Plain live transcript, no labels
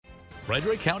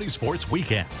Frederick County Sports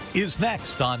Weekend is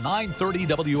next on 930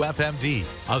 WFMD,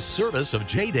 a service of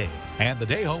J-Day and the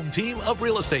Day Home team of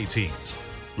real estate teams.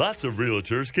 Lots of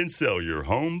realtors can sell your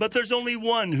home, but there's only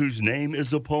one whose name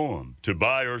is a poem. To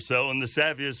buy or sell in the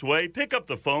savviest way, pick up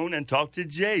the phone and talk to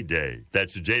J-Day.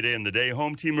 That's J-Day and the Day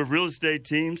Home team of real estate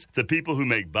teams, the people who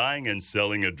make buying and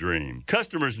selling a dream.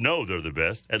 Customers know they're the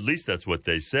best. At least that's what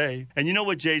they say. And you know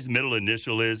what Jay's middle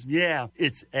initial is? Yeah,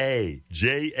 it's A.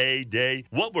 J-A Day.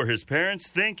 What were his parents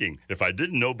thinking? If I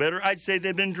didn't know better, I'd say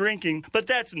they've been drinking. But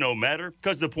that's no matter,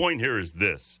 because the point here is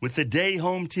this. With the Day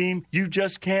Home team, you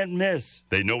just can't miss.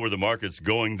 They know where the market's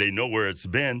going, they know where it's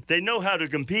been, they know how to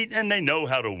compete, and they know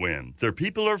how to win. Their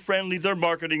people are friendly, their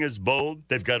marketing is bold.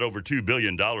 They've got over $2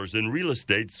 billion in real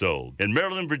estate sold. In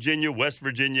Maryland, Virginia, West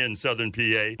Virginia, and Southern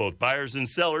PA, both buyers and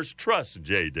sellers trust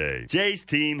J-Day. Jay's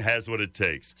team has what it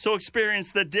takes. So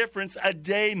experience the difference a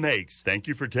day makes. Thank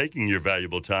you for taking your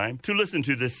valuable time to listen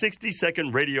to the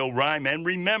 60-second radio rhyme. And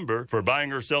remember, for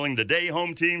buying or selling, the Day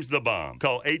Home team's the bomb.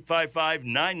 Call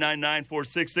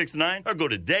 855-999-4669 or go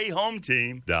to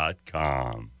dayhometeam.com.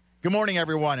 Good morning,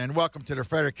 everyone, and welcome to the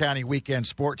Frederick County Weekend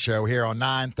Sports Show here on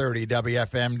 930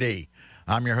 WFMD.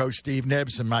 I'm your host, Steve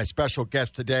Nibbs, and my special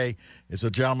guest today is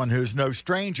a gentleman who's no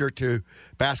stranger to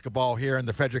basketball here in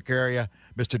the Frederick area,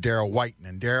 Mr. Daryl Whiten.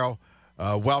 And Daryl,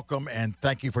 welcome, and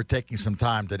thank you for taking some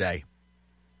time today.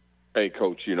 Hey,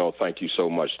 Coach, thank you so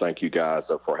much. Thank you, guys,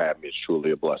 for having me. It's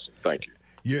truly a blessing. Thank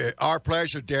you. Our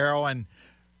pleasure, Daryl. And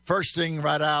first thing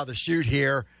right out of the chute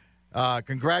here,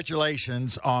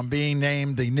 congratulations on being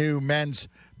named the new men's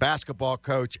basketball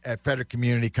coach at Frederick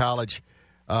Community College.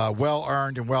 Well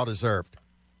earned and well deserved.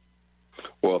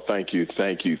 Well, thank you.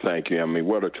 I mean,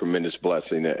 what a tremendous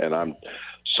blessing, and I'm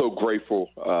so grateful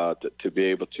to be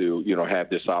able to, have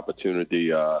this opportunity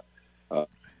to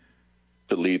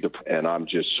lead and I'm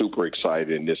just super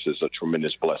excited, and this is a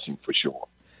tremendous blessing for sure.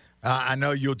 I know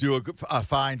you'll do a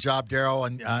fine job, Daryl,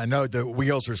 and I know the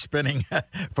wheels are spinning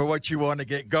for what you want to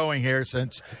get going here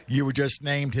since you were just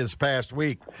named his past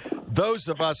week. Those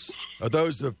of us, or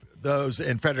those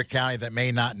in Frederick County that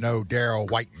may not know Daryl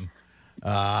Whiten,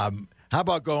 how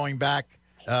about going back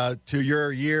to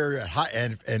your year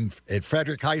at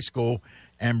Frederick High School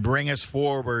and bring us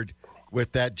forward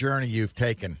with that journey you've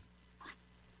taken?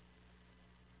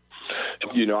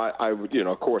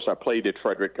 Of course, I played at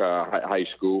Frederick High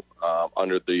School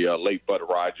under the late Bud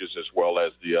Rogers as well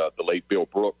as the late Bill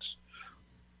Brooks.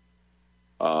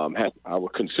 I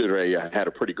would consider I had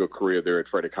a pretty good career there at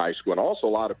Frederick High School. And also a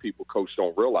lot of people, Coach,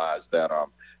 don't realize that I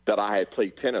had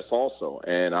played tennis also.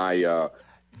 And I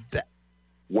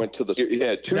went to the 2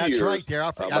 years. That's right,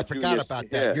 Daryl. I forgot about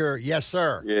that. Yeah. Yes,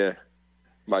 sir. Yeah.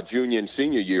 My junior and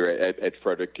senior year at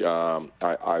Frederick,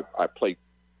 I played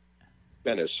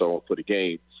tennis for the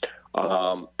game.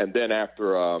 And then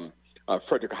after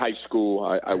Frederick High School,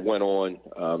 I went on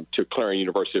to Clarion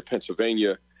University of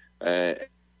Pennsylvania and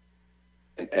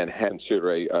had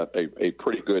considered a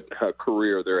pretty good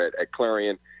career there at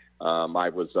Clarion. I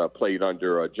was played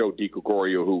under Joe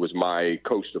DiGregorio, who was my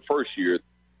coach the first year.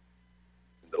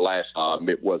 The last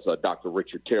it was Dr.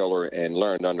 Richard Taylor, and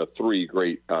learned under three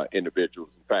great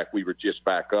individuals. In fact, we were just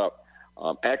back up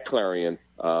at Clarion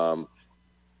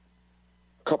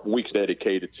a couple weeks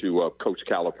dedicated to Coach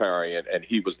Calipari, and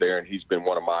he was there, and he's been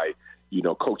one of my,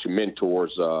 coaching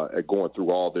mentors going through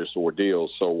all this ordeal.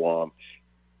 So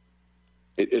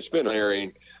it's been an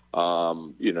area. I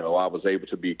was able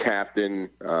to be captain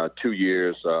 2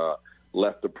 years,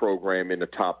 left the program in the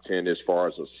top 10 as far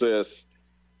as assists,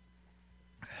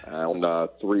 on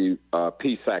 3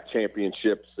 PSAC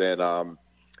championships, and,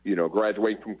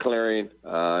 graduating from Clarion,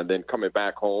 and then coming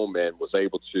back home and was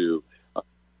able to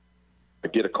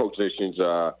get a coach position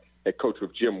at coach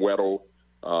with Jim Weddle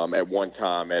at one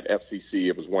time at FCC.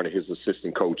 It was one of his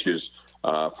assistant coaches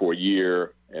for a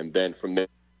year. And then from there,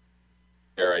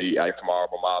 I came to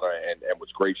alma mater and was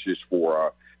gracious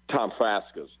for Tom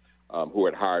Faskas, who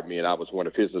had hired me, and I was one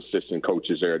of his assistant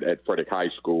coaches there at Frederick High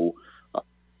School.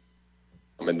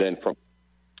 And then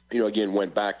again,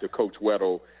 went back to Coach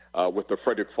Weddle with the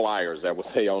Frederick Flyers. That was,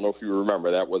 I don't know if you remember,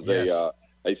 that was yes.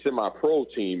 a semi-pro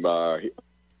team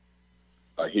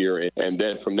here, and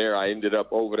then from there I ended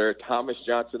up over there at Thomas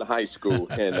Johnson High School,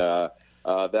 and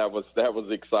that was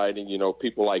exciting.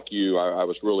 People like you, I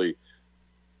was really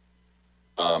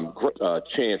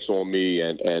chance on me,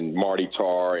 and Marty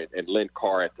Tarr and Lynn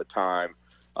Carr at the time,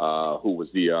 who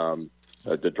was the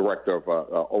director of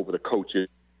over the coaches.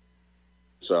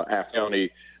 County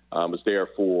was there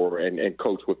for and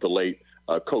coached with the late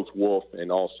Coach Wolf,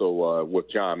 and also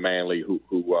with John Manley, who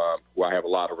I have a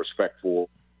lot of respect for.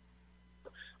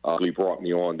 He brought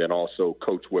me on, then also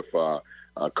coached with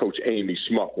Coach Amy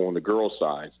Smuck on the girls'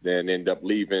 side. Then ended up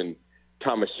leaving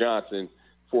Thomas Johnson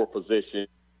for a position.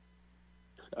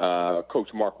 Coach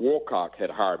Mark Wilcock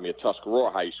had hired me at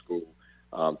Tuscarora High School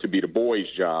to be the boys'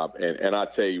 job. And I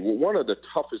tell you, one of the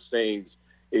toughest things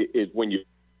is when you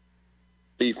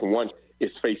leave from one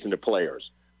is facing the players.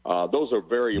 Those are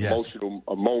very emotional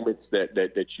moments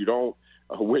that you don't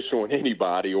wish on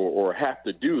anybody or have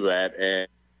to do that.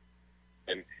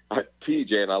 And I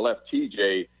left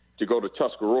TJ to go to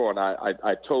Tuscarora, and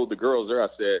I told the girls there, I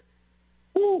said,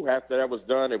 whoo, after that was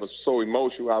done, it was so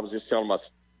emotional. I was just telling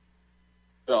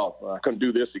myself, I couldn't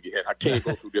do this again. I can't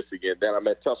go through this again. Then I'm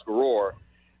at Tuscarora,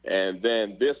 and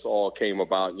then this all came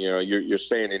about. You know, you're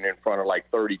standing in front of like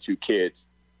 32 kids,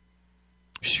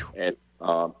 and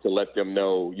to let them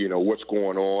know, you know, what's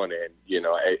going on. And, you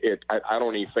know, I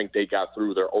don't even think they got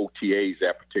through their OTAs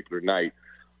that particular night.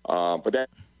 But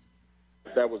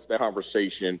that was the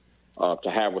conversation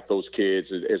to have with those kids,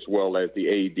 as well as the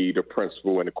AD, the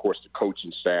principal, and, of course, the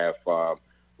coaching staff,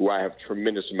 who I have a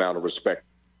tremendous amount of respect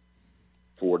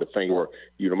for. The thing where,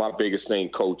 you know, my biggest thing,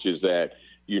 Coach, is that,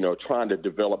 you know, trying to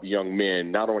develop young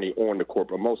men, not only on the court,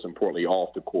 but most importantly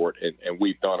off the court. And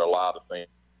we've done a lot of things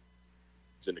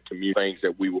in the community, things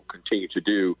that we will continue to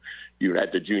do, you know,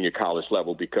 at the junior college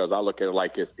level, because I look at it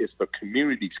like it's the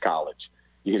community's college,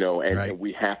 you know, and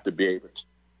we have to be able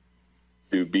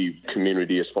to be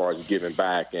community as far as giving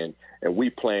back. And we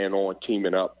plan on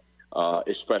teaming up,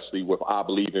 especially with I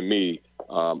Believe in Me,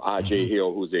 I.J.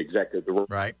 Hill, who's the executive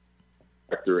director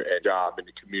at job in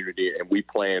the community. And we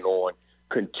plan on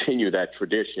continue that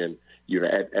tradition, you know,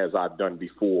 as I've done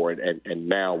before and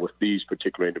now with these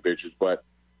particular individuals. But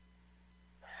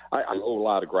I owe a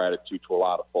lot of gratitude to a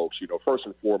lot of folks. You know, first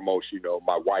and foremost, you know,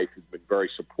 my wife has been very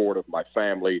supportive, my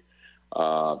family,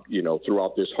 you know,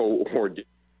 throughout this whole ordeal.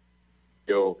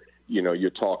 You know, you're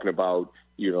talking about,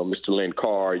 you know, Mr. Lynn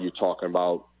Carr, you're talking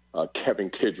about Kevin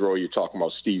Kidrow, you're talking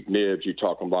about Steve Nibbs, you're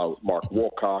talking about Mark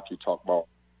Wilcock, you're talking about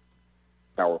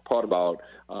Howard Putt, about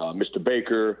Mr.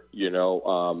 Baker, you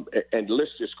know, and the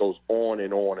list just goes on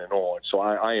and on and on. So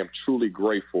I am truly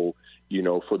grateful, you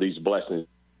know, for these blessings.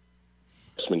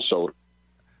 Minnesota.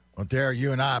 Well, Darryl,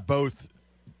 you and I both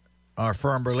are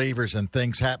firm believers in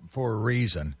things happen for a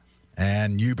reason,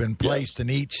 and you've been placed in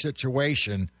each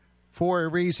situation for a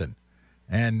reason.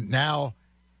 And now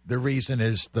the reason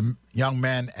is the young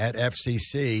men at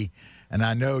FCC, and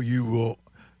I know you will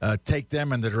take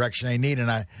them in the direction they need. And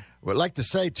I would like to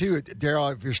say, too,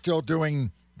 Darryl, if you're still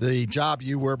doing the job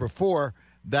you were before,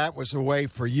 that was a way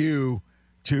for you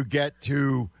to get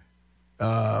to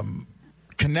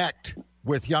connect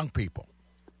with young people.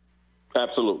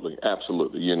 Absolutely.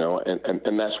 You know,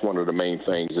 and that's one of the main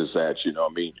things is that, you know, I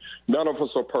mean, none of us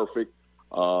are perfect.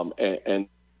 And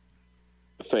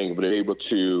the thing, but able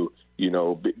to, you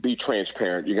know, be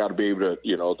transparent. You got to be able to,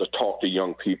 you know, to talk to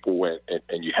young people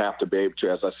and you have to be able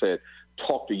to, as I said,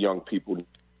 talk to young people,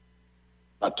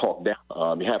 not talk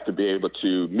down. You have to be able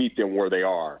to meet them where they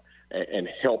are and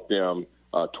help them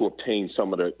to obtain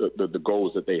some of the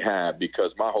goals that they have,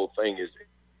 because my whole thing is,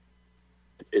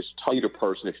 it's tough to a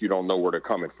person if you don't know where they're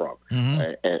coming from.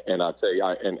 And I tell you,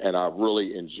 I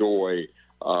really enjoy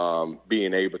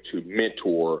being able to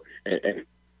mentor and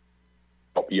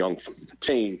help young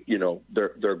team, you know,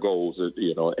 their goals,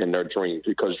 you know, and their dreams,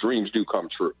 because dreams do come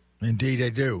true. Indeed,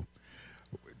 they do.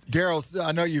 Darryl,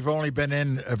 I know you've only been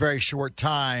in a very short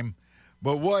time,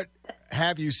 but what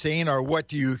have you seen, or what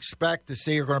do you expect to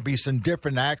see are going to be some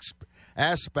different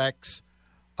aspects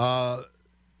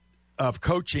of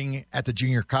coaching at the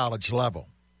junior college level?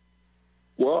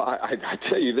 Well, I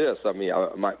tell you this. I mean,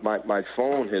 my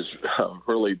phone has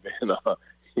really been,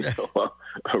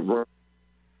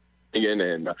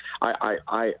 and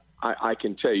I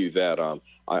can tell you that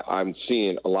I'm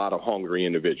seeing a lot of hungry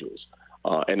individuals,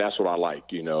 and that's what I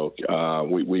like. You know,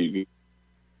 we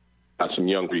got some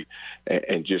young people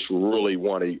and just really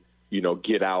want to, you know,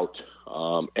 get out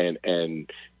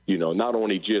and you know, not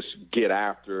only just get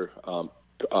after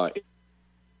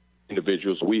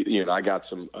individuals. I got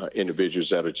some individuals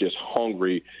that are just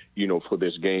hungry, you know, for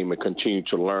this game and continue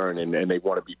to learn, and they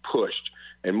want to be pushed.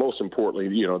 And most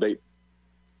importantly, you know, they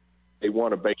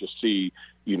want to see,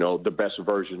 you know, the best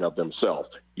version of themselves,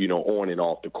 you know, on and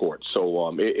off the court.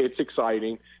 So it's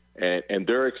exciting, and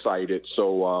they're excited.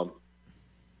 So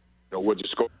you know, we'll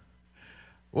just go.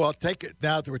 Well, take it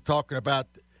now that we're talking about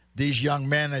these young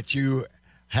men that you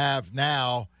have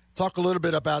now. Talk a little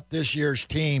bit about this year's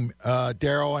team,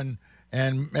 Darryl,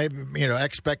 and maybe, you know,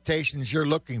 expectations you're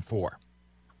looking for.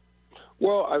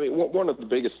 Well, I mean, one of the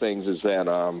biggest things is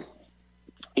that,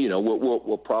 you know,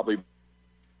 we'll probably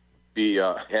be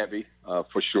heavy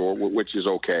for sure, which is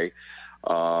okay.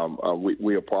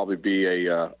 We'll probably be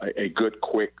a good,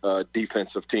 quick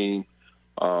defensive team.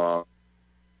 And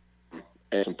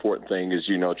the important thing is,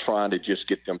 trying to just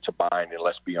get them to buy in and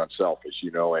let's be unselfish,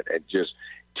 and just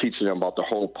teaching them about the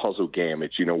whole puzzle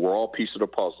gamut. We're all a piece of the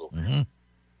puzzle. Mm-hmm.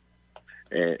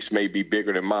 And it may be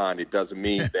bigger than mine. It doesn't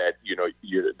mean that,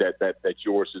 that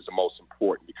yours is the most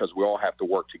important, because we all have to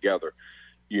work together,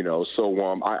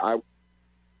 So I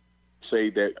say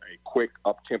that a quick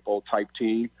up-tempo type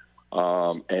team,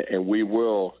 and we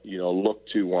will, look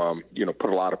to, put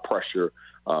a lot of pressure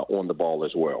on the ball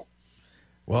as well.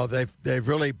 Well, they've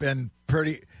really been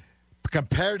pretty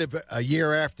competitive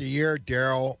year after year,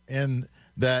 Daryl, in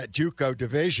the JUCO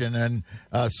division, and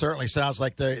certainly sounds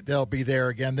like they'll be there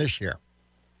again this year.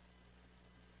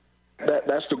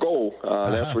 That's the goal.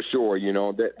 That's for sure.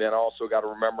 Then also got to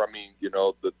remember,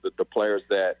 the players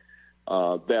that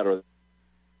are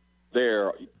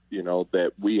there,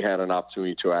 that we had an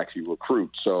opportunity to actually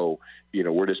recruit. So,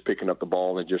 we're just picking up the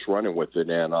ball and just running with it,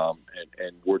 and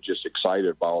we're just excited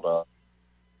about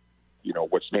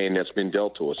what's hand that's been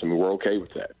dealt to us. We're okay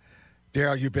with that.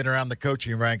 Daryl, you've been around the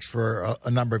coaching ranks for a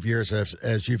number of years,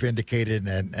 as you've indicated,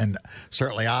 and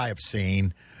certainly I have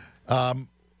seen.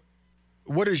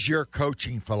 What is your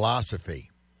coaching philosophy?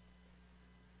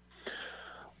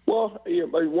 Well,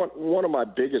 one of my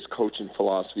biggest coaching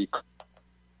philosophy,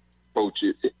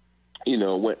 coaches,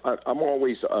 when I'm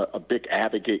always a big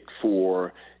advocate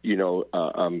for,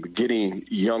 getting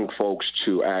young folks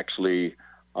to actually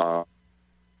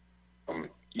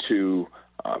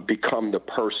become the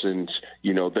persons,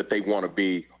 that they want to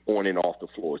be on and off the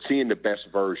floor, seeing the best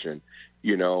version,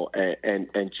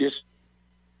 and just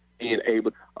being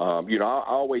able, I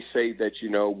always say that,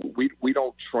 we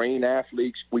don't train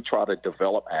athletes, we try to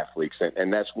develop athletes.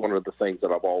 And that's one of the things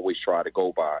that I've always tried to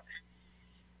go by,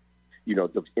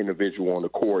 the individual on the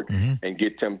court, mm-hmm. and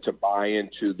get them to buy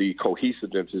into the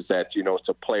cohesiveness is that, it's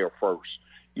a player first,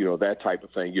 that type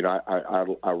of thing. I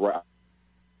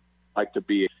like to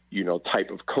be,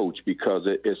 type of coach, because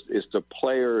it's the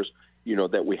players,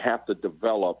 that we have to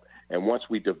develop. And once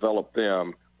we develop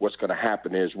them, what's going to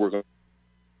happen is we're going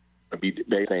to be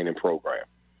maintaining program.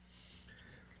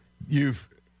 You've,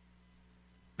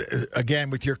 again,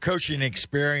 with your coaching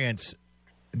experience,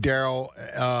 Daryl,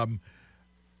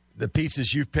 the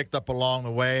pieces you've picked up along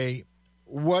the way,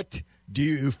 what do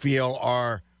you feel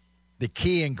are the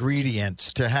key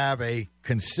ingredients to have a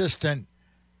consistent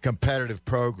competitive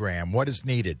program? What is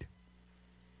needed?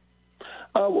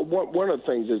 One of the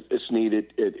things that's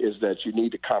needed is that you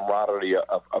need the camaraderie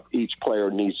of each player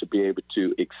needs to be able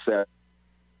to accept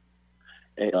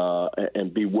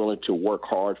and be willing to work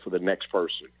hard for the next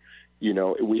person.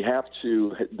 We have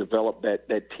to develop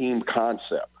that team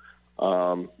concept,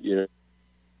 and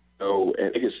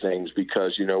biggest things,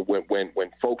 because, when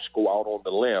folks go out on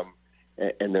the limb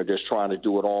and they're just trying to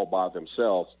do it all by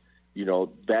themselves,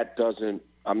 that doesn't,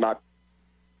 I'm not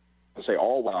going to say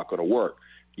all not going to work.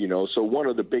 So one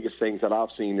of the biggest things that I've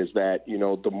seen is that,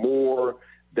 the more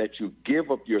that you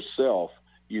give of yourself,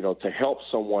 to help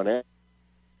someone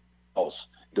else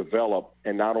develop,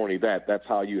 and not only that, that's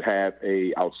how you have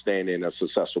a outstanding, a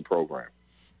successful program.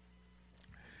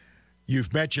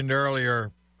 You've mentioned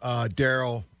earlier,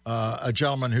 Daryl, a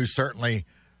gentleman who certainly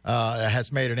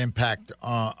has made an impact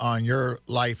on your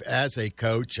life as a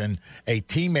coach, and a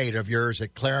teammate of yours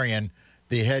at Clarion,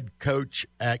 the head coach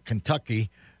at Kentucky,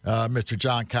 Mr.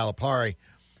 John Calipari.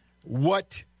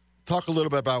 Talk a little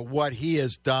bit about what he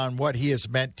has done, what he has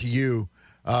meant to you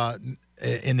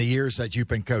in the years that you've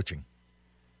been coaching.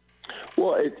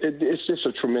 Well, it's just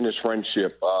a tremendous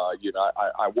friendship.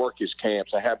 I work his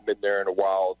camps. I haven't been there in a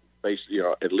while, basically,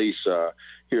 at least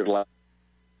here the last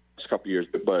couple of years.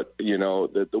 But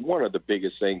the one of the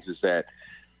biggest things is that,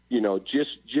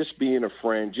 just being a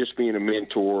friend, just being a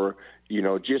mentor,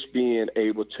 just being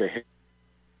able to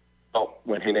help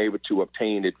when able to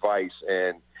obtain advice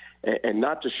and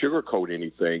not to sugarcoat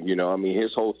anything.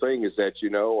 His whole thing is that,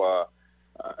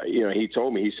 he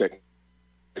told me, he said,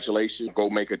 congratulations, go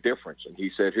make a difference. And he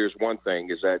said, here's one thing,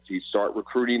 is that you start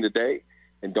recruiting today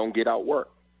and don't get out work.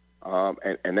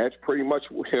 And that's pretty much,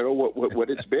 what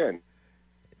it's been.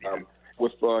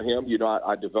 With him,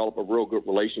 I developed a real good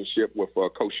relationship with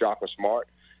Coach Shaka Smart,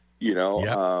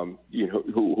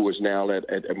 who is now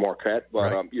at Marquette.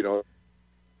 But, right.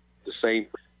 The same,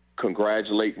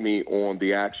 congratulate me on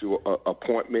the actual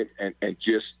appointment and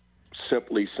just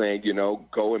simply saying,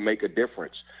 go and make a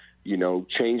difference,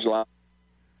 change lives.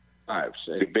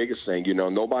 And the biggest thing,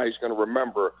 nobody's going to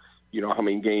remember, how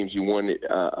many games you won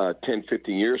 10,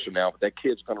 15 years from now, but that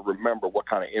kid's going to remember what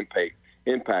kind of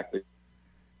impact that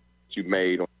you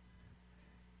made.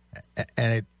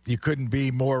 And you couldn't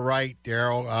be more right,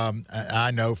 Daryl.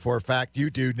 I know for a fact you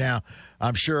do now.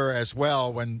 I'm sure as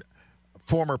well when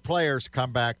former players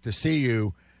come back to see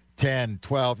you 10,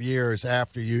 12 years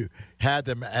after you had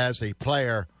them as a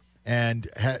player and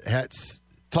had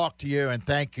talked to you and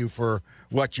thank you for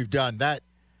what you've done.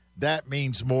 That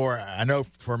means more, I know,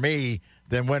 for me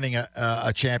than winning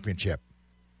a championship.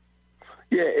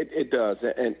 Yeah, it does.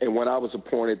 And when I was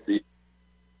appointed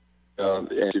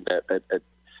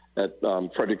at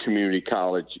Frederick Community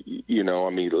College,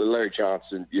 Larry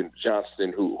Johnson,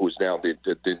 who's now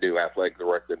the new athletic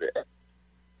director,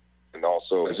 and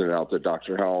also president out there,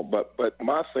 Dr. Howell. But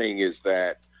my thing is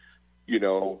that,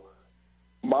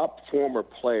 my former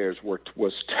players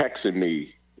was texting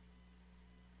me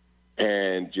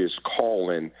and just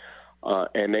calling,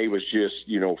 and they was just,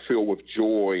 filled with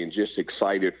joy and just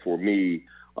excited for me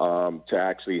to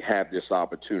actually have this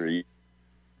opportunity.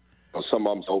 Some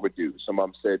of them overdue. Some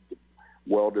of them said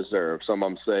well-deserved. Some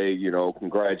of them say,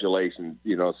 congratulations.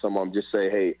 Some of them just say,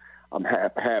 hey, I'm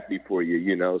happy for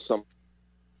you. Some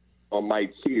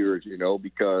might tears,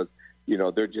 because,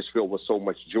 they're just filled with so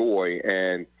much joy.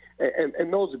 And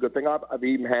those are good things. I've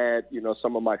even had,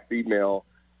 some of my female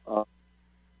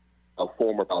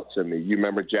former out to me. You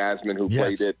remember Jasmine who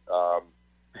Yes. played it?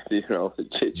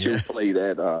 She played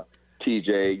at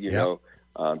TJ,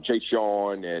 Jay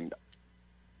Sean and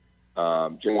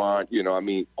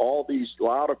Jawan, all these, a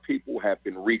lot of people have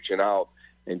been reaching out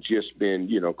and just been,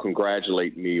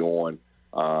 congratulating me on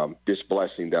this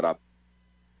blessing that I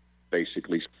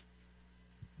basically.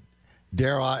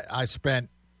 Daryl, I spent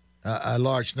a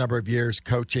large number of years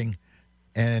coaching,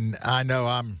 and I know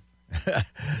I'm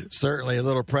certainly a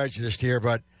little prejudiced here,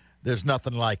 but there's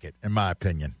nothing like it, in my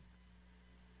opinion.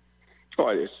 Oh,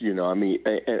 it's, and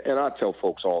I tell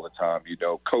folks all the time,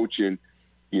 coaching,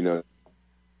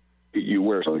 you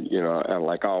wear, and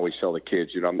like I always tell the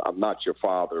kids, I'm not your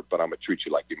father, but I'm gonna treat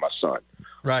you like you're my son.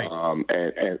 Right.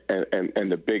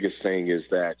 And the biggest thing is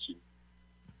that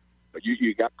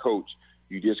you got coach.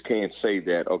 You just can't say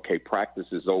that. Okay, practice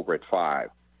is over at 5.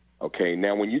 Okay,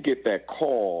 now when you get that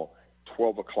call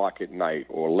 12 o'clock at night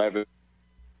or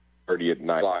 11:30 at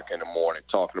night, o'clock in the morning,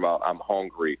 talking about I'm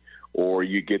hungry, or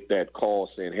you get that call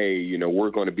saying, hey, we're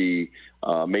going to be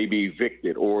maybe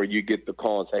evicted, or you get the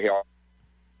call and say, hey,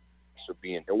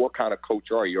 being there. What kind of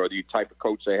coach are you? Are you the type of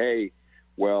coach say, hey,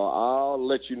 well, I'll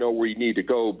let you know where you need to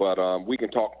go, but we can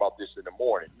talk about this in the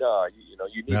morning? No,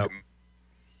 you need to make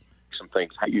some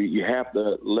things. You have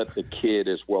to let the kid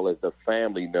as well as the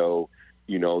family know,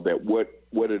 that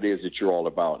what it is that you're all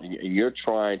about. And you're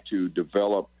trying to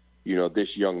develop, this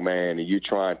young man, and you're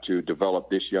trying to develop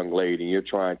this young lady, and you're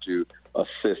trying to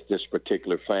assist this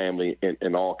particular family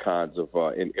in all kinds of,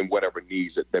 in whatever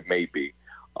needs that may be.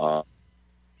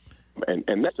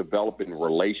 And that's developing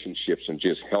relationships and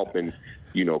just helping,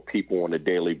 people on a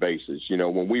daily basis.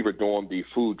 When we were doing the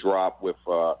food drop with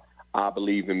I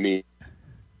Believe in Me,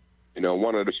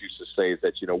 one of us used to say is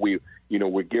that,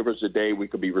 we're givers today, we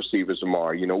could be receivers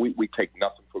tomorrow. We take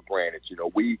nothing for granted.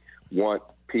 We want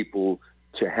people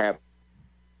to have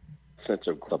a sense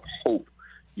of hope,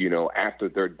 after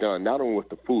they're done, not only with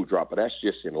the food drop, but that's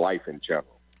just in life in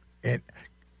general. And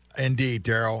indeed,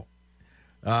 Daryl.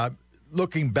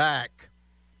 Looking back,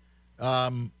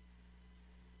 what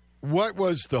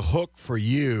was the hook for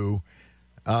you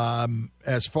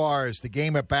as far as the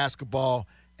game of basketball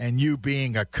and you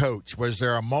being a coach? Was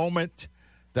there a moment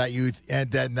that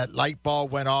and then that light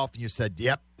bulb went off and you said,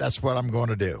 yep, that's what I'm going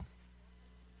to do?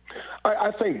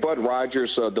 I think Bud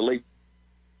Rogers, the late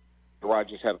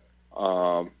Rogers, had,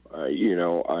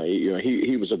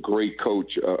 he was a great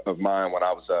coach of mine when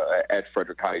I was at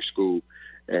Frederick High School,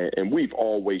 and we've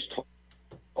always talked.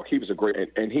 He was a great,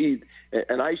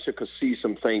 and I used to see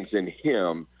some things in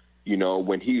him,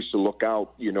 when he used to look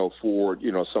out, for,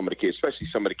 some of the kids, especially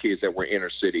some of the kids that were inner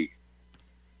city,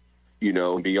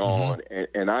 beyond. Mm-hmm.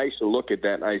 And I used to look at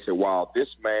that and I said, wow, this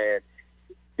man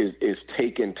is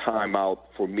taking time out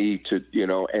for me to,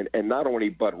 and not only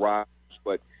Bud Rogers,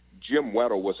 but Jim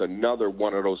Weddle was another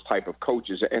one of those type of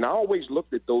coaches. And I always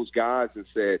looked at those guys and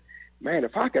said, man,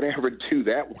 if I could ever do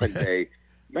that one day,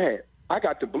 man, I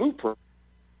got the blueprint.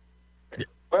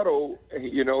 Weddle,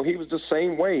 he was the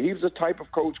same way. He was the type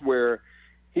of coach where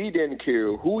he didn't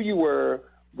care who you were,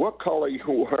 what color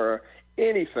you were,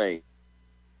 anything.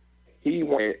 He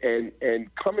went, and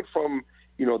coming from,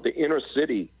 the inner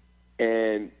city,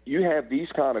 and you have these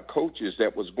kind of coaches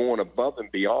that was going above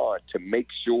and beyond to make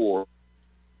sure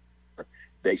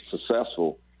they're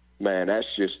successful, man, that's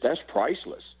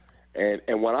priceless.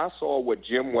 And when I saw what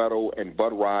Jim Weddle and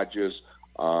Bud Rogers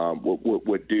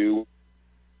would do,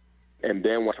 and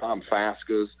then with Tom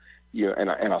Faskas, and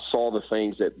I saw the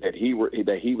things that he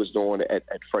was doing at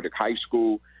Frederick High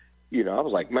School. I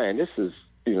was like, man, this is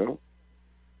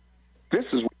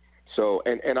so.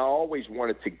 And I always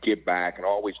wanted to give back, and I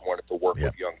always wanted to work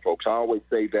with young folks. I always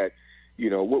say that,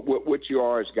 what you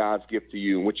are is God's gift to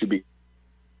you, and what you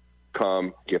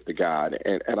become, gift of God.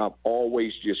 And I've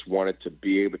always just wanted to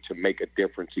be able to make a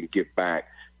difference and give back,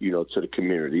 to the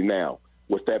community. Now,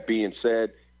 with that being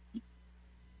said,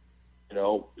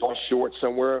 fall short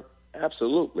somewhere,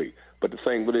 absolutely. But the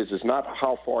thing with it is, it's not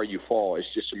how far you fall.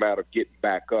 It's just a matter of getting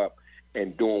back up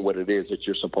and doing what it is that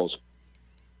you're supposed to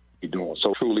be doing.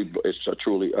 So it's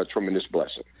truly a tremendous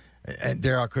blessing. And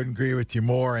Darryl, I couldn't agree with you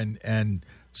more. And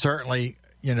certainly,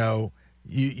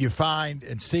 you find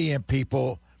and see in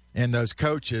people and those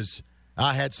coaches,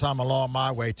 I had some along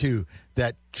my way too,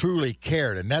 that truly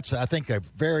cared. And that's, I think, a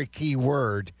very key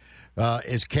word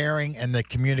is caring, and the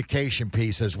communication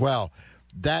piece as well.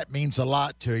 That means a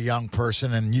lot to a young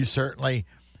person, and you certainly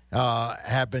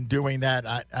have been doing that,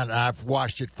 and I've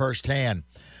watched it firsthand.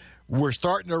 We're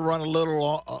starting to run a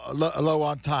little low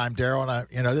on time, Darryl,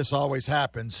 and this always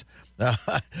happens.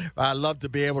 I'd love to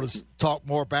be able to talk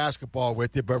more basketball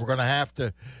with you, but we're going to have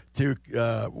to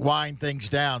wind things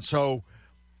down. So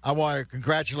I want to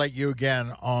congratulate you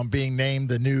again on being named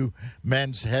the new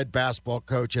men's head basketball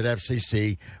coach at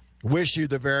FCC. Wish you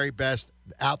the very best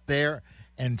out there,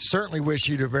 and certainly wish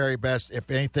you the very best if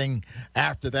anything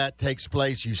after that takes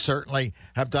place. You certainly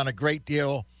have done a great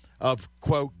deal of,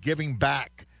 quote, giving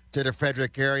back to the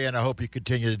Frederick area, and I hope you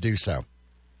continue to do so.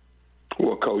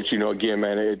 Well, Coach, again,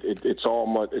 man, it's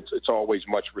always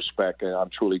much respect, and I'm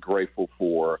truly grateful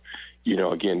for,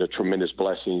 again, the tremendous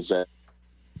blessings that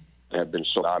have been.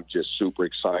 So I'm just super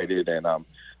excited, and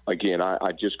again,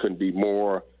 I just couldn't be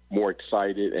more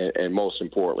excited, and most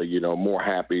importantly, more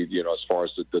happy, as far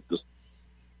as the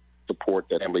support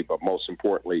that Emily, but most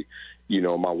importantly,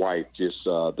 my wife, just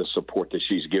the support that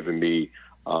she's given me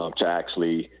to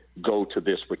actually go to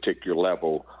this particular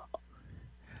level.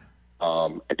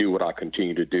 And do what I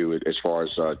continue to do as far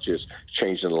as just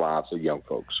changing the lives of young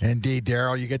folks. Indeed,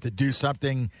 Darryl, you get to do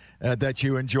something that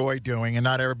you enjoy doing, and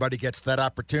not everybody gets that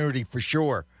opportunity for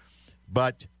sure.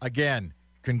 But, again,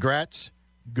 congrats,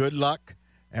 good luck,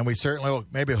 and we certainly will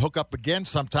maybe hook up again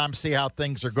sometime, see how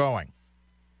things are going.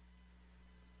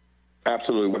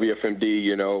 Absolutely.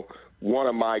 WFMD, one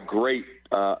of my great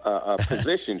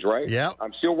positions, right? Yeah.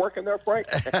 I'm still working there, Frank.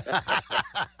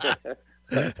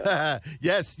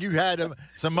 Yes, you had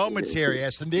some moments here.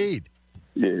 Yes, indeed.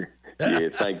 Yeah.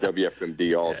 Thank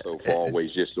WFMD also for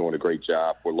always just doing a great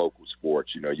job for local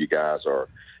sports. You guys are,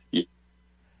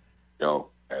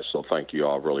 so thank you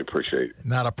all. Really appreciate it.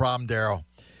 Not a problem, Darryl.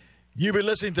 You've been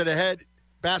listening to the head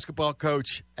basketball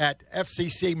coach at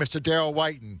FCC, Mr. Darryl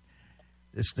Whiten.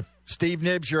 It's Steve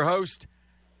Nibbs, your host,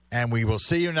 and we will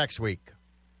see you next week.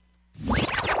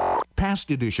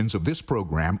 Past editions of this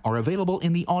program are available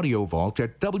in the audio vault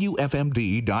at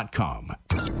WFMD.com.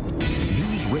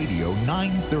 News Radio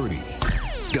 930.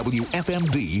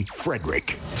 WFMD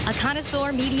Frederick. A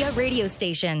connoisseur media radio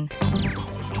station.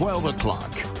 12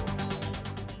 o'clock.